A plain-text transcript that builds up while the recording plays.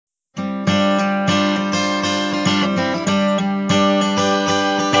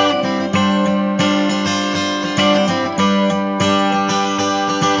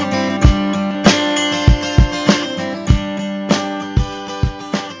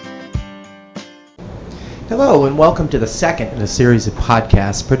Hello, and welcome to the second in a series of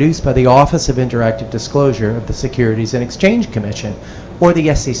podcasts produced by the Office of Interactive Disclosure of the Securities and Exchange Commission, or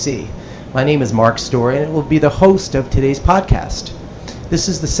the SEC. My name is Mark Story, and I will be the host of today's podcast. This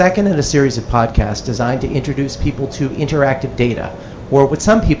is the second in a series of podcasts designed to introduce people to interactive data, or what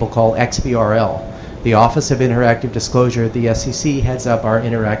some people call XBRL. The Office of Interactive Disclosure of the SEC heads up our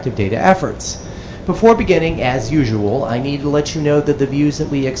interactive data efforts. Before beginning, as usual, I need to let you know that the views that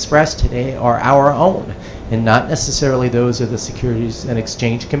we express today are our own and not necessarily those of the Securities and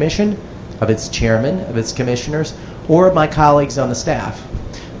Exchange Commission, of its chairman, of its commissioners, or of my colleagues on the staff.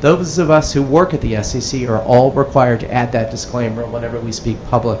 Those of us who work at the SEC are all required to add that disclaimer whenever we speak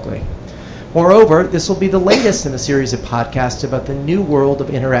publicly. Moreover, this will be the latest in a series of podcasts about the new world of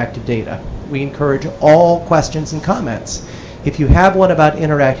interactive data. We encourage all questions and comments. If you have one about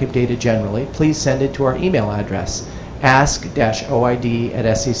interactive data generally, please send it to our email address,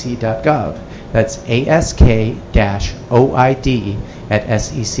 ask-oid@sec.gov. That's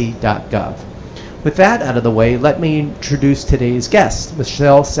ask-oid@sec.gov. With that out of the way, let me introduce today's guest,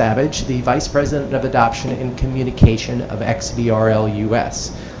 Michelle Savage, the Vice President of Adoption and Communication of XBRL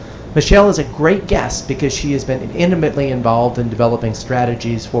US. Michelle is a great guest because she has been intimately involved in developing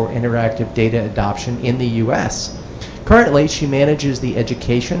strategies for interactive data adoption in the U.S. Currently, she manages the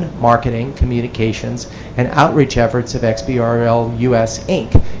education, marketing, communications, and outreach efforts of XBRL US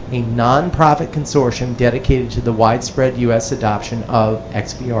Inc., a nonprofit consortium dedicated to the widespread U.S. adoption of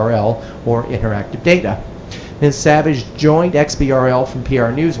XBRL, or interactive data. Ms. Savage joined XBRL from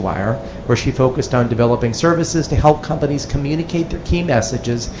PR Newswire, where she focused on developing services to help companies communicate their key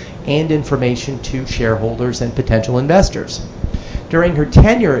messages and information to shareholders and potential investors. During her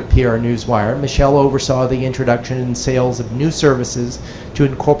tenure at PR Newswire, Michelle oversaw the introduction and sales of new services to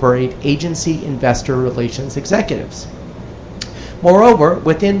incorporate agency investor relations executives. Moreover,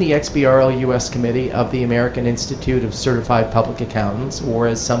 within the XBRL US Committee of the American Institute of Certified Public Accountants, or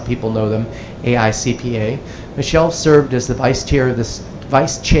as some people know them, AICPA, Michelle served as the vice chair of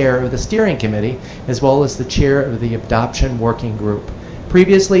the steering committee, as well as the chair of the adoption working group.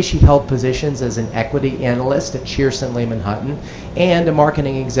 Previously, she held positions as an equity analyst at Shearson Lehman Hutton and a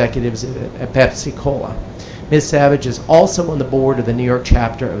marketing executive at Pepsi Cola. Ms. Savage is also on the board of the New York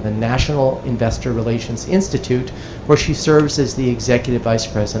chapter of the National Investor Relations Institute, where she serves as the Executive Vice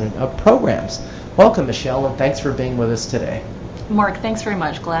President of Programs. Welcome, Michelle, and thanks for being with us today. Mark, thanks very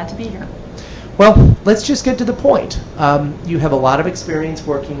much. Glad to be here. Well, let's just get to the point. You have a lot of experience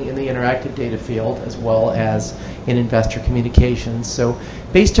working in the interactive data field as well as in investor communications. So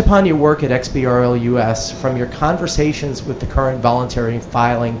based upon your work at XBRL US, from your conversations with the current voluntary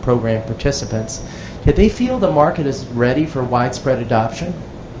filing program participants, did they feel the market is ready for widespread adoption?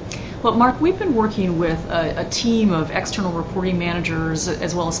 Well, Mark, we've been working with a team of external reporting managers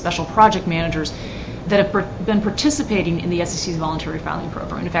as well as special project managers that have been participating in the SEC's voluntary filing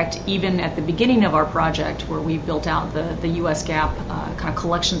program. In fact, even at the beginning of our project, where we built out the US GAAP kind of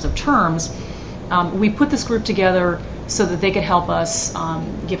collections of terms, we put this group together so that they could help us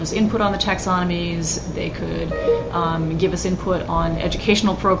give us input on the taxonomies. They could give us input on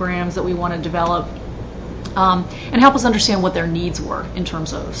educational programs that we want to develop, and help us understand what their needs were in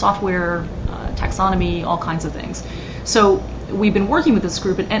terms of software, taxonomy, all kinds of things. So we've been working with this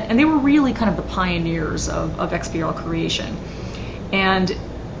group, and they were really kind of the pioneers of XBRL creation. And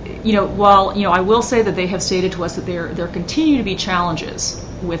while I will say that they have stated to us that there continue to be challenges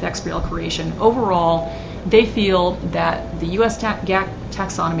with XBRL creation, overall they feel that the US GAAP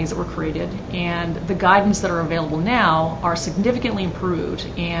taxonomies that were created and the guidance that are available now are significantly improved,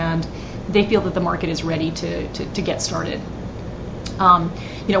 and they feel that the market is ready to get started.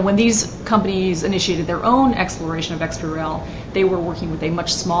 When these companies initiated their own exploration of XBRL, they were working with a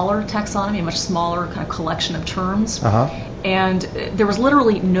much smaller taxonomy, a much smaller kind of collection of terms, and there was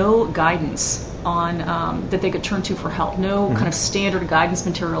literally no guidance on that they could turn to for help, no kind of standard guidance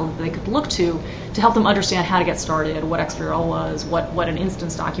material that they could look to help them understand how to get started, what XBRL was, what an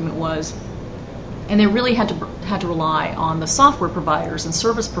instance document was. And they really had to rely on the software providers and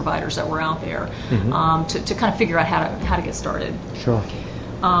service providers that were out there to kind of figure out how to get started. Sure.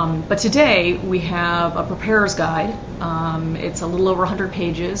 But today we have a preparer's guide. It's a little over 100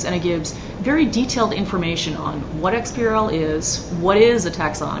 pages, and it gives very detailed information on what XBRL is, what is a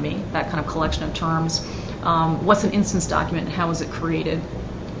taxonomy, that kind of collection of terms, what's an instance document, and how is it created,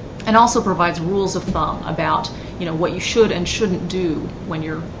 and also provides rules of thumb about what you should and shouldn't do when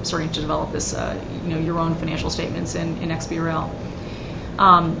you're starting to develop this your own financial statements in XBRL.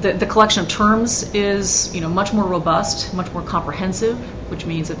 The collection of terms is much more robust, much more comprehensive, which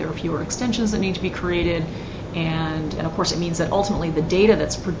means that there are fewer extensions that need to be created, And of course, it means that ultimately the data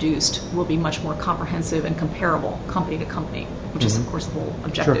that's produced will be much more comprehensive and comparable company to company, which is, of course, the whole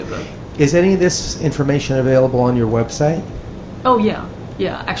objective. Sure. Is any of this information available on your website? Oh, yeah.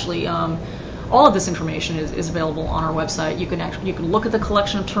 Yeah, actually, all of this information is available on our website. You can look at the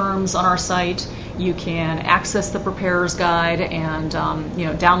collection of terms on our site. You can access the preparer's guide and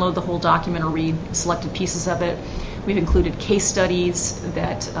download the whole document or read selected pieces of it. We've included case studies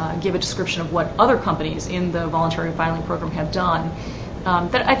that give a description of what other companies in the voluntary filing program have done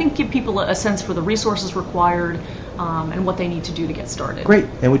that I think give people a sense for the resources required and what they need to do to get started. Great.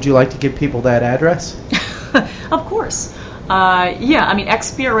 And would you like to give people that address? Of course. xbrl.us,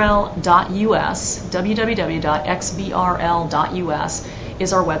 www.xbrl.us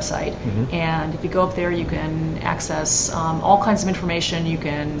is our website. And if you go up there, you can access all kinds of information. You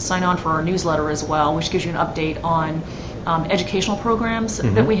can sign on for our newsletter as well, which gives you an update on educational programs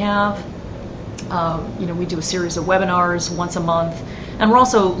that we have. We do a series of webinars once a month, and we're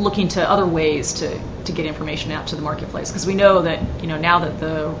also looking to other ways to get information out to the marketplace, because we know that now that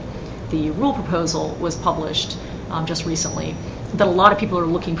the rule proposal was published just recently, that a lot of people are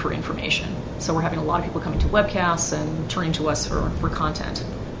looking for information. So we're having a lot of people coming to webcasts and turning to us for content.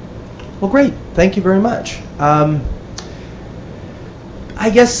 Well, great. Thank you very much. I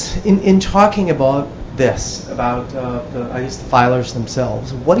guess in talking about this, about the filers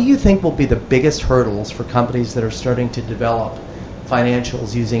themselves, what do you think will be the biggest hurdles for companies that are starting to develop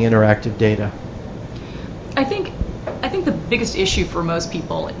financials using interactive data? I think the biggest issue for most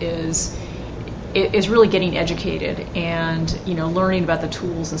people is really getting educated and learning about the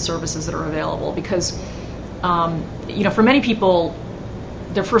tools and services that are available, because for many people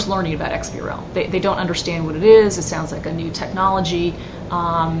they're first learning about XBRL. They don't understand what it is. It sounds like a new technology.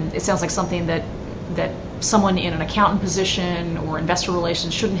 It sounds like something that someone in an accountant position or investor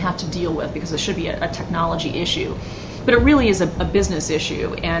relations shouldn't have to deal with, because it should be a technology issue. But it really is a business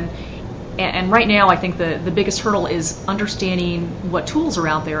issue. And right now, I think the biggest hurdle is understanding what tools are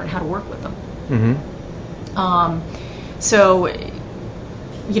out there and how to work with them. So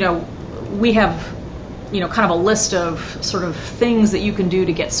we have kind of a list of sort of things that you can do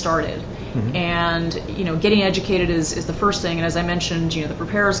to get started. And getting educated is the first thing. And as I mentioned, the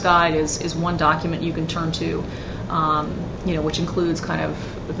preparer's guide is one document you can turn to, which includes kind of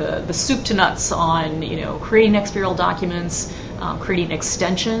the soup to nuts on creating XBRL documents, creating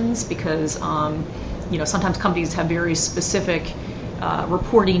extensions, because sometimes companies have very specific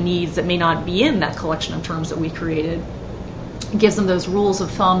reporting needs that may not be in that collection of terms that we created. It gives them those rules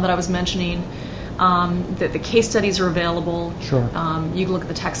of thumb that I was mentioning. The case studies are available. Sure. You can look at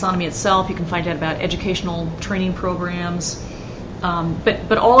the taxonomy itself. You can find out about educational training programs.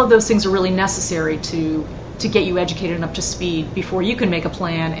 But all of those things are really necessary to get you educated and up to speed before you can make a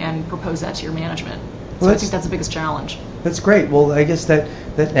plan and propose that to your management. So I think that's the biggest challenge. That's great. Well, I guess that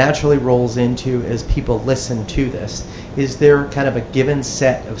naturally rolls into, as people listen to this, is there kind of a given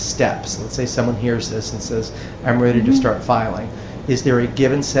set of steps? Let's say someone hears this and says, I'm ready to start filing. Is there a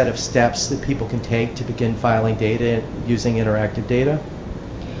given set of steps that people can take to begin filing data using interactive data?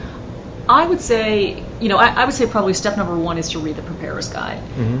 I would say, I would say probably step number one is to read the preparer's guide,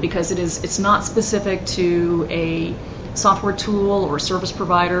 because it's not specific to a software tool or a service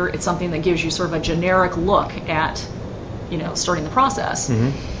provider. It's something that gives you sort of a generic look at, starting the process.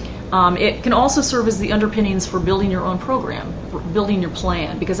 It can also serve as the underpinnings for building your own program, building your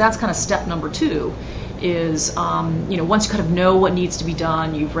plan, because that's kind of step number two. Is once you kind of know what needs to be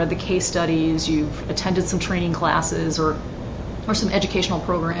done, you've read the case studies, you've attended some training classes or some educational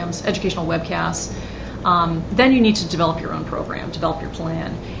programs, educational webcasts, then you need to develop your own program, develop your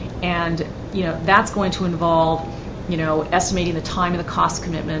plan. And that's going to involve estimating the time and the cost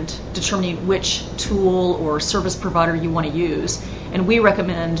commitment, determining which tool or service provider you want to use. And we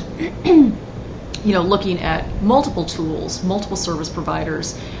recommend looking at multiple tools, multiple service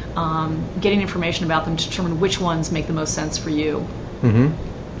providers, getting information about them to determine which ones make the most sense for you.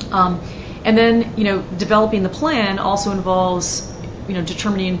 And then, developing the plan also involves,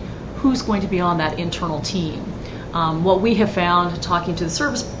 determining who's going to be on that internal team. What we have found, talking to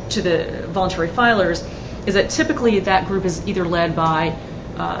the voluntary filers, is that typically that group is either led by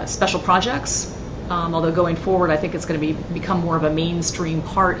special projects, although going forward, I think it's going to become more of a mainstream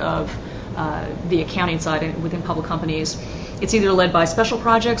part of the accounting side within public companies. It's either led by special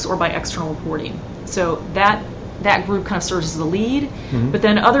projects or by external reporting. So that group kind of serves as the lead. But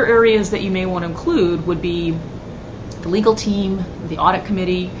then other areas that you may want to include would be the legal team, the audit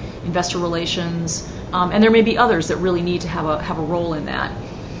committee, investor relations, and there may be others that really need to have a role in that.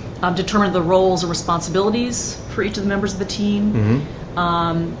 Determine the roles and responsibilities for each of the members of the team.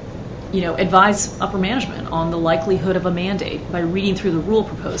 advise upper management on the likelihood of a mandate by reading through the rule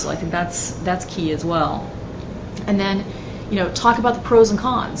proposal. I think that's key as well. And then, talk about the pros and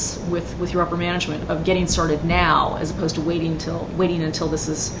cons with your upper management of getting started now as opposed to waiting until this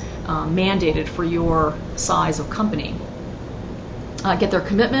is mandated for your size of company. Get their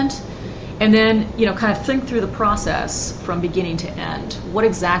commitment, and then kind of think through the process from beginning to end. What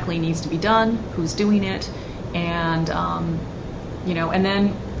exactly needs to be done? Who's doing it? And and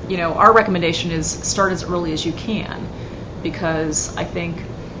then our recommendation is start as early as you can, because I think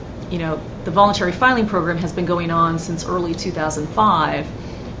the voluntary filing program has been going on since early 2005,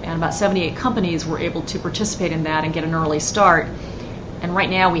 and about 78 companies were able to participate in that and get an early start. And right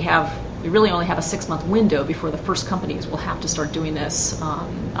now we really only have a 6-month window before the first companies will have to start doing this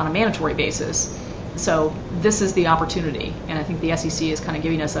on a mandatory basis. So this is the opportunity, and I think the SEC is kind of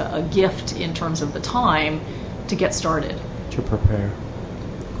giving us a gift in terms of the time to get started. To prepare.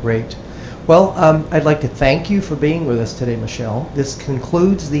 Great. Well, I'd like to thank you for being with us today, Michelle. This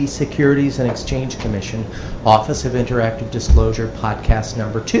concludes the Securities and Exchange Commission Office of Interactive Disclosure podcast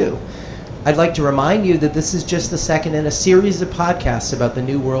number 2. I'd like to remind you that this is just the second in a series of podcasts about the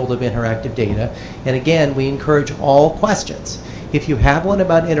new world of interactive data. And again, we encourage all questions. If you have one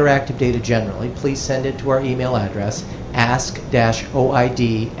about interactive data generally, please send it to our email address,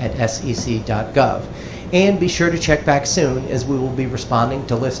 ask-oid@sec.gov. And be sure to check back soon, as we will be responding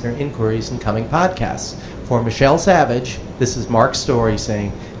to listener inquiries in coming podcasts. For Michelle Savage, this is Mark Story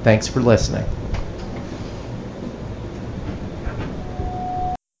saying thanks for listening.